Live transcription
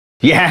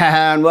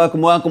Yeah, and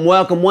welcome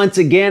once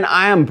again.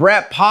 I am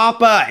Brett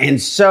Papa,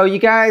 and so you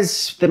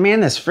guys,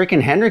 this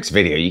freaking Hendrix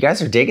video, you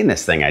guys are digging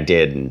this thing I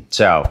did, and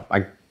so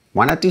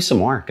why not do some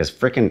more? Because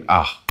freaking,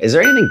 is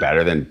there anything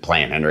better than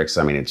playing Hendrix?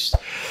 I mean,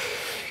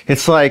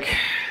 it's like,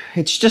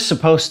 it's just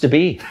supposed to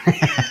be.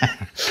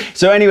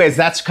 So anyways,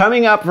 that's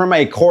coming up from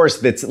a course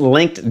that's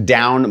linked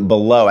down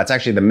below. It's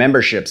actually the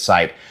membership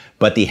site,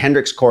 but the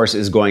Hendrix course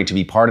is going to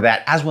be part of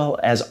that, as well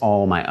as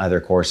all my other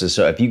courses.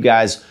 So if you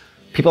guys,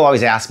 people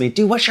always ask me,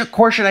 dude, what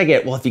course should I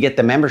get? Well, if you get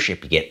the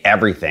membership, you get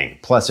everything.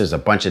 Plus there's a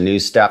bunch of new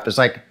stuff. There's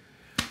like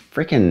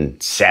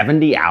freaking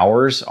 70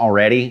 hours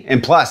already.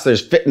 And plus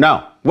there's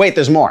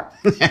more.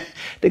 I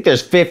think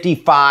there's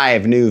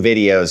 55 new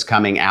videos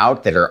coming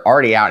out that are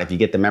already out. If you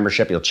get the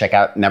membership, you'll check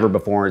out never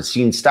before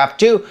seen stuff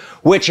too,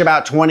 which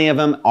about 20 of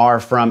them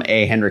are from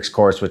a Hendrix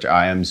course, which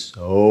I am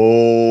so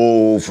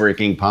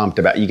freaking pumped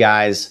about. You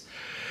guys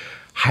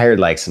hired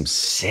like some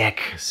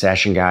sick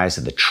session guys,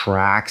 so the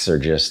tracks are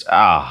just,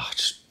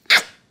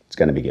 it's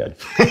gonna be good.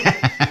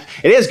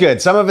 It is good.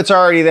 Some of it's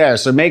already there,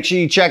 so make sure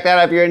you check that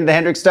out if you're into the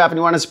Hendrix stuff and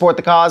you want to support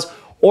the cause,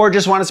 or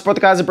just want to support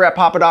the cause at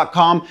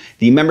brettpapa.com.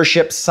 The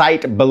membership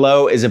site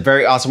below is a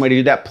very awesome way to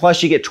do that.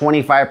 Plus you get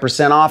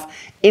 25% off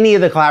any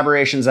of the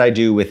collaborations I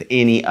do with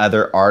any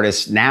other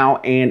artists now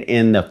and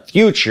in the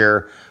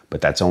future,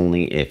 but that's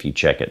only if you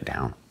check it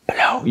down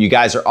below. You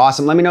guys are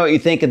awesome. Let me know what you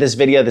think of this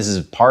video. This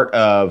is part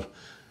of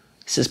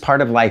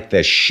like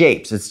the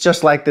shapes. It's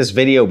just like this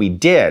video we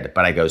did,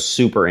 but I go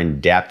super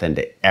in depth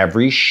into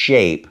every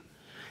shape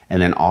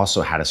and then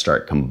also how to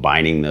start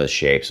combining those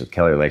shapes. With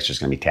Kelly Lake's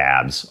just gonna be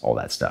tabs, all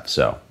that stuff.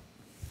 So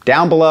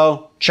down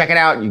below, check it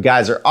out. You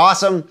guys are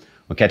awesome.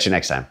 We'll catch you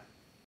next time.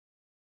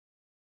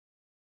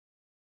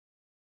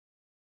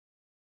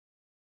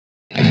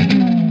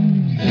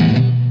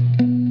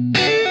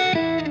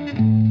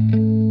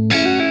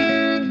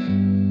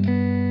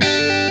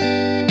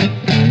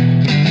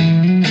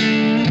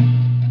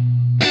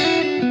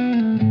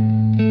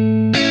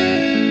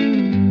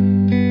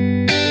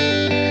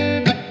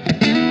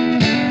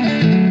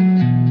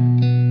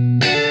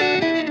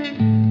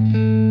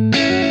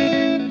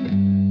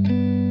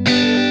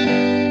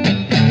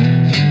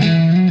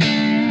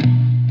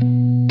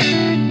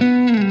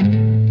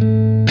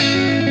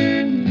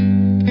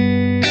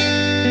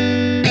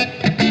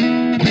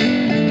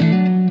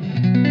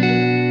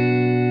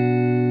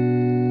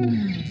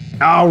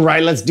 All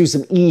right, let's do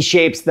some E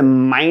shapes, the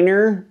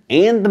minor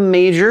and the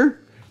major.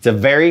 It's a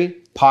very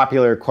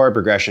popular chord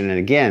progression. And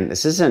again,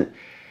 this isn't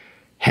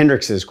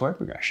Hendrix's chord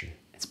progression.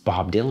 It's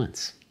Bob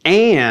Dylan's.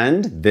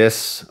 And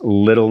this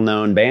little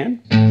known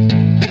band.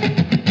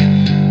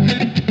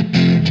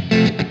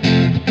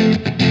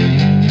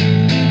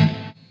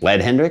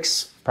 Led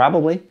Hendrix,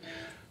 probably.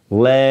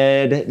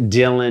 Led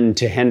Dylan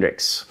to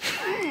Hendrix.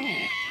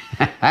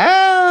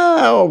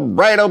 All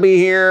right, I'll be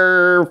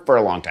here for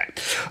a long time.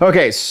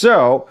 Okay,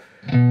 so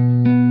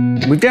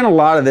we've done a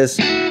lot of this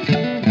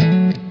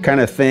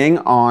kind of thing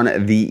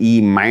on the E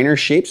minor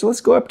shape, so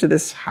let's go up to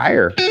this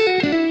higher.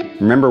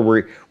 Remember,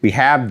 we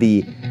have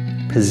the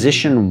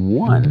position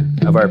 1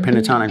 of our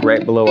pentatonic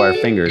right below our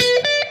fingers.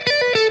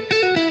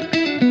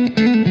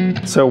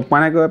 So why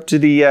not go up to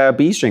the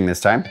B string this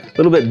time? A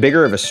little bit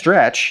bigger of a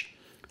stretch.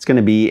 It's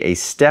gonna be a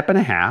step and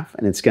a half,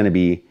 and it's gonna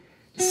be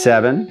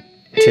 7,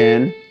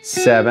 10,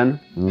 7,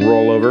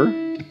 roll over.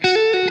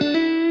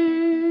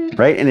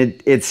 Right? And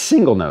it's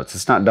single notes,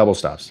 it's not double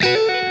stops. I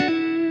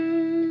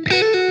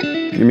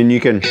mean,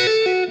 you can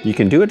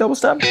do a double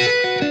stop.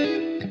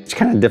 It's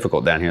kind of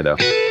difficult down here though.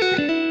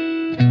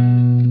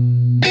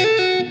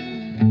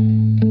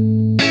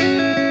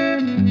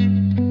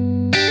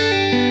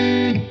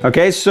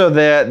 Okay, so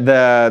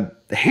the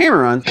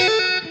hammer-on,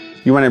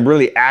 you want to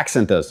really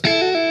accent those.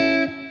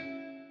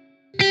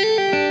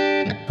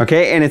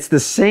 Okay, and it's the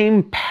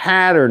same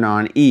pattern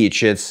on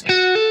each.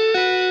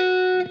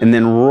 And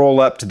then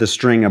roll up to the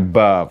string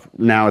above.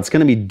 Now it's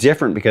gonna be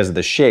different because of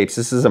the shapes.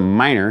 This is a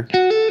minor.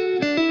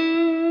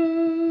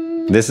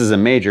 This is a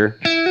major.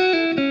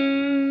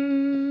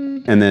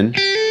 And then,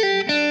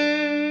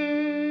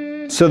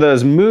 so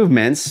those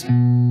movements,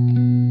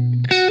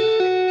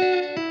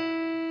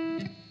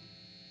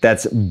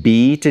 that's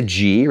B to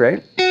G,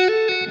 right?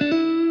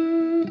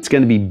 It's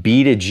gonna be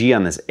B to G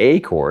on this A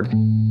chord.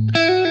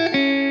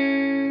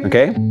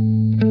 Okay?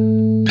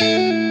 And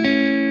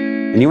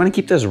you wanna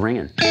keep those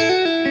ringing.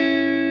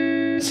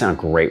 Sound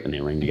great when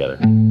they ring together.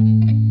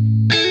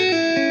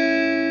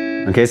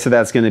 Okay, so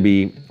that's gonna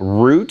be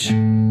root,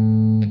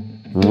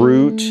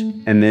 root,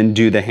 and then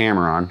do the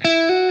hammer on.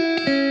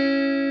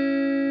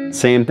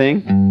 Same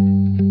thing,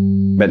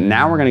 but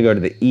now we're gonna go to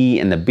the E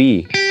and the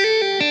B.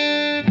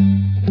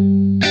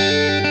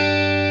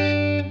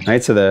 All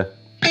right, so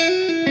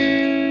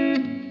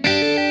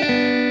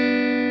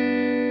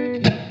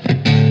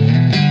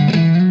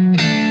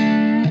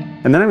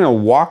and then I'm gonna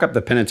walk up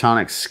the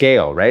pentatonic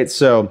scale, right?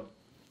 So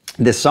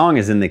this song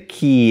is in the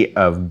key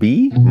of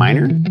B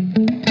minor.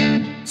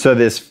 So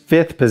this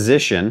 5th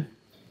position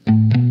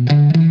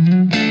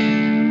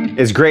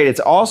is great. It's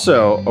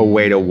also a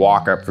way to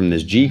walk up from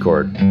this G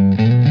chord.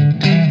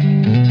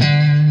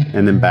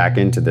 and then back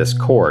into this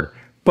chord.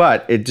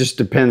 But it just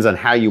depends on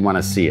how you want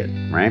to see it,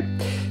 right?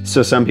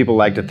 So some people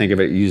like to think of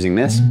it using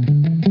this.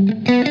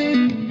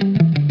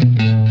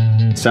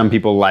 Some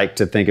people like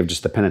to think of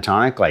just the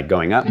pentatonic, like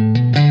going up,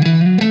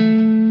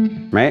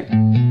 right?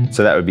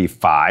 So that would be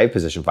 5,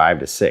 position 5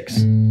 to 6.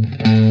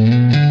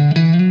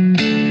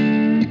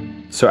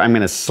 So I'm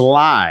going to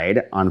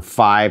slide on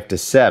 5 to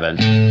 7.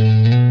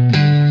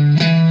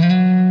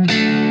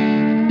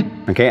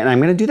 Okay, and I'm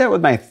going to do that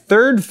with my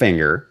third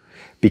finger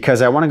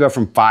because I want to go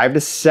from 5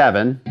 to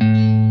 7,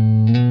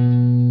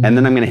 and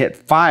then I'm going to hit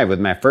 5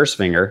 with my first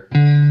finger,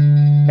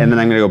 and then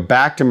I'm going to go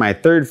back to my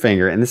third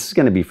finger, and this is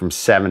going to be from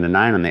 7 to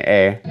 9 on the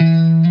A,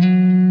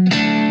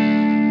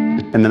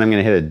 and then I'm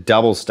going to hit a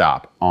double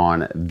stop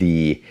on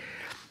the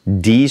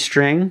D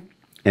string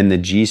and the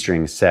G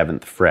string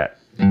 7th fret.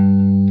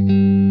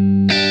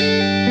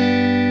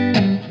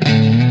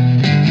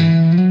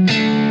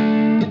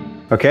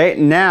 Okay,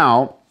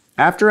 now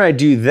after I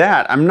do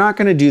that, I'm not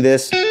going to do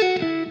this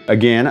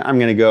again. I'm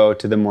going to go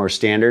to the more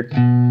standard.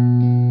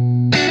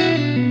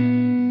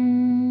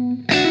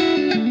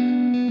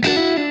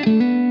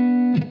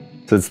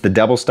 So it's the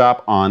double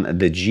stop on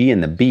the G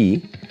and the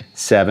B,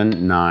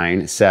 7,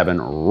 9,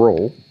 7,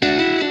 roll.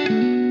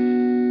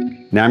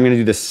 Now I'm going to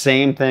do the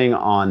same thing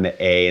on the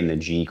A and the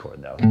G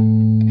chord though.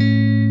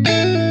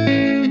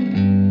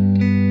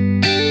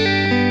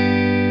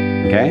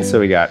 Okay, so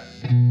we got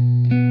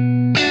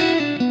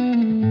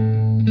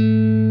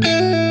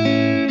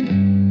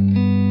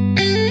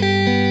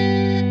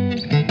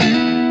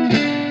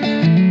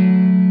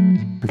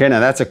okay,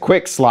 now that's a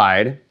quick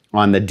slide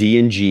on the D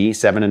and G,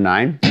 7 and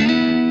 9.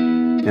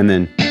 And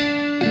then,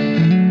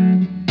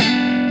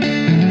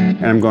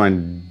 and I'm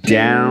going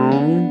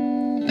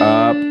down,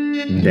 up,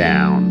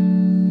 down.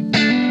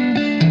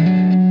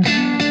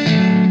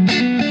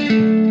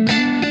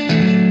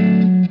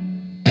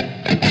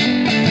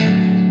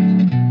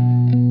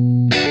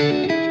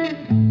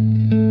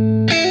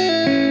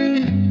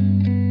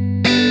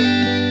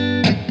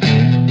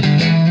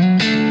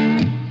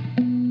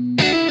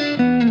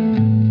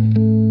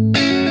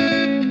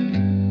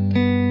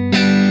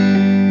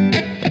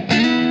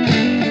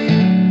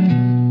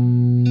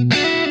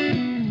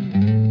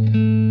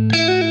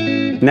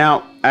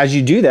 Now, as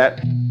you do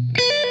that,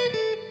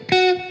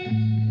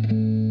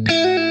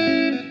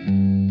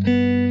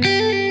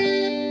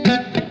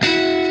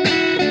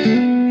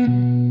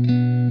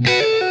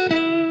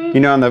 you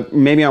know,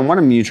 maybe on one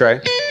of them you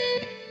try,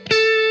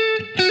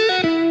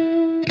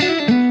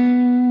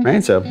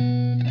 right? So,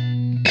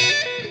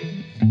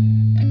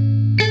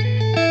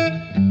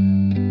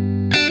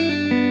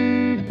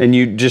 and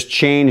you just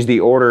change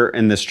the order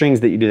and the strings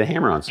that you do the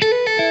hammer-ons.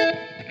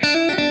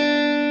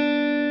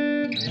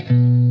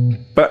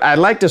 But I'd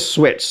like to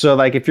switch. So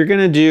like if you're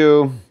gonna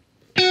do,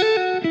 I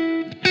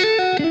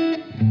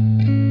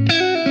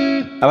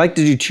like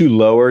to do 2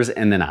 lowers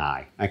and then a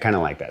high. I kind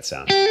of like that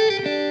sound.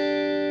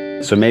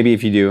 So maybe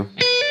if you do,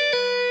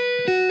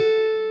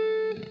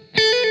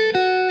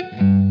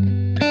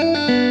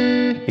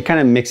 it kind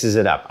of mixes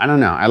it up. I don't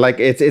know. I like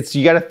it's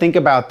you got to think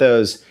about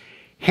those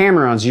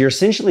hammer-ons. You're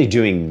essentially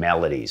doing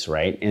melodies,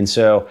 right? And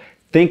so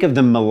think of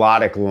the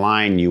melodic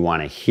line you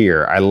want to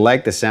hear. I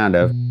like the sound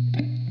of.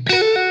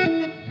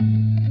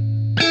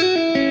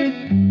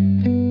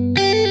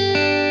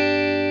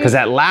 Because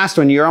that last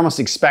one, you're almost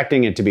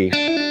expecting it to be,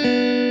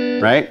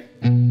 right?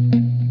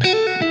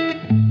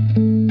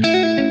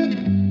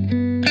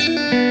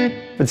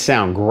 It would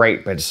sound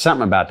great, but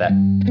something about that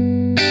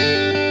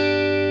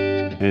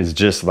is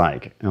just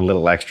like a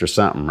little extra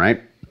something,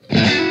 right?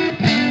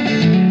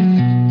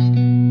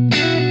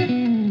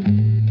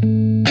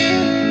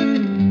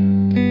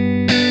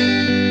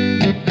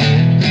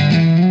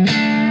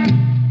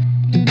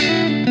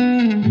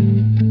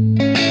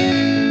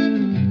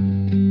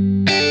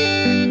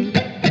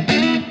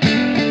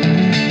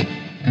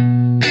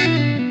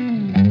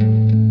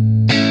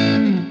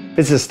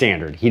 It's a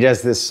standard. He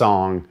does this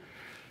song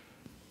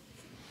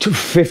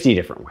 50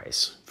 different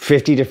ways,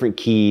 50 different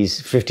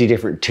keys, 50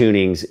 different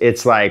tunings.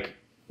 It's like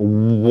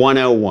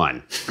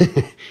 101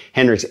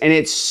 Hendrix. And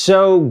it's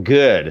so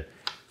good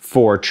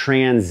for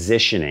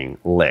transitioning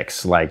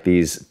licks like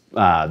these,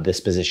 this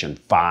position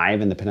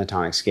 5 in the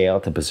pentatonic scale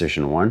to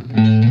position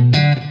 1.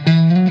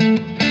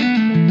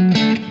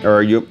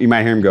 Or you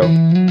might hear him go.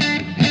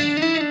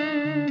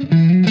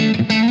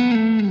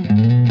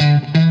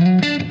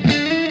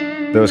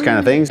 Those kind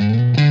of things.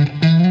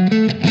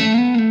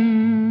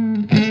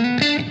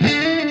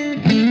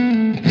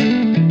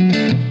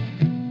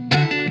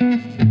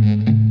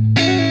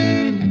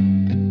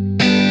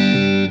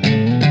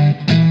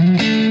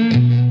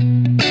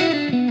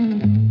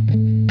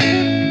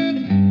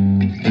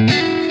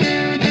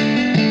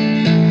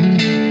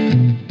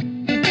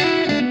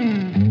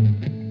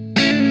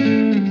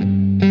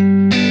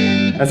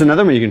 That's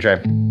another one you can try.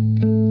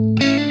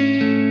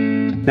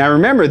 Now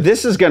remember,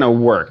 this is gonna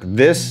work.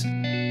 This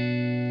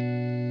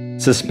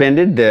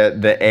suspended,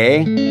 the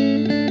A,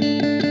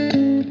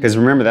 because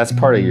remember that's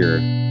part of your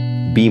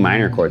B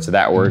minor chord, so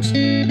that works.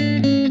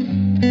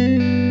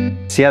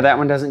 See how that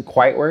one doesn't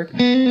quite work?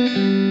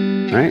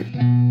 Right? I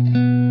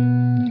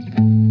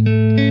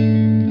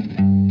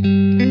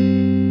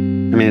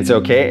mean, it's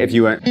okay if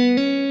you went,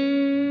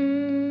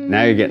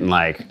 now you're getting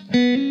like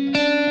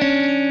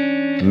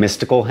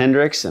mystical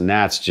Hendrix, and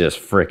that's just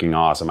freaking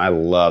awesome. I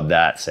love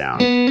that sound.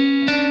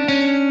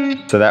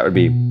 So that would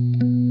be,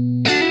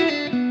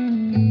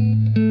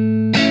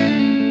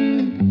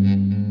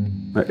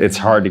 it's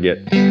hard to get,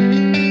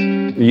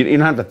 you don't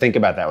have to think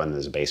about that one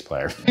as a bass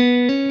player.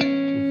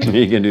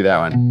 You can do that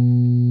one.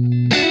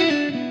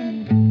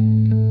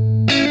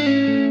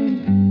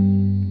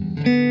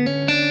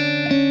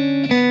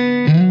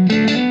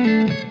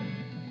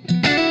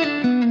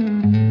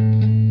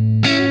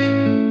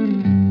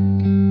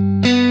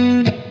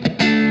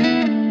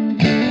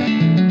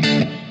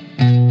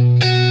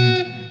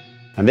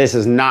 And this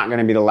is not going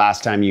to be the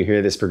last time you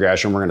hear this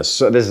progression.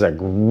 This is a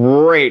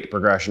great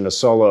progression to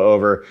solo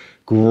over,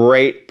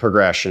 great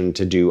progression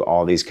to do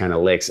all these kind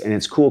of licks. And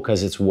it's cool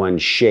because it's one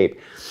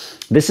shape.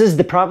 This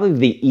is probably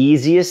the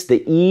easiest,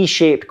 the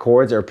E-shaped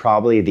chords are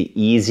probably the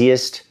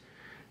easiest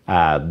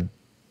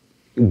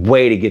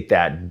way to get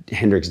that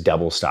Hendrix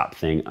double stop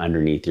thing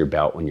underneath your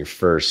belt when you're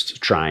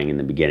first trying in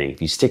the beginning.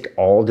 If you stick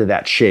all to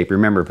that shape,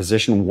 remember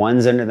position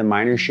 1's under the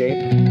minor shape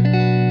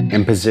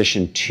and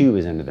position 2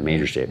 is under the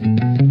major shape.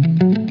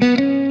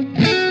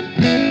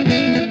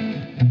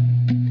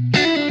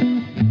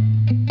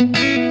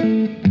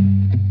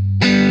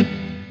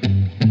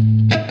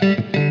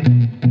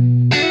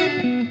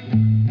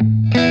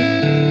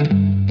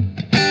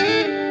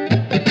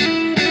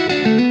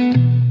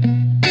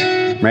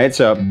 Right,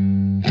 so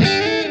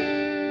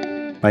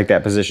like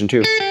that position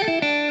 2.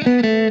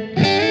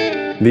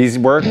 These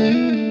work.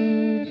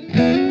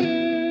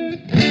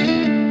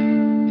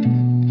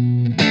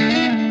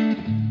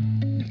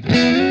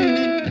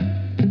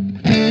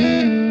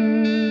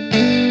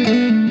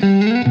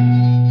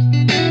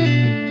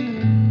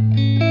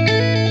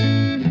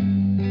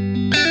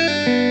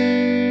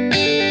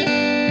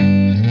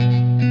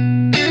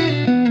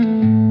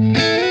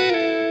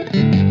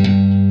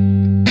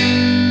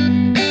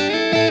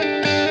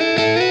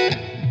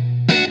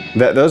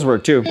 Those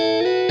work too.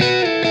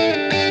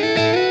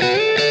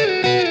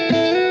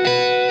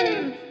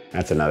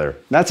 That's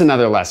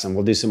another lesson.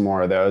 We'll do some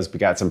more of those. We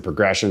got some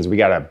progressions. We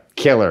got a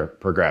killer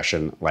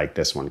progression like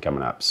this one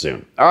coming up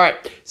soon. All right,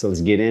 so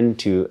let's get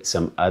into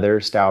some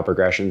other style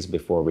progressions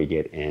before we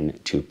get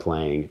into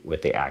playing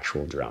with the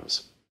actual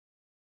drums.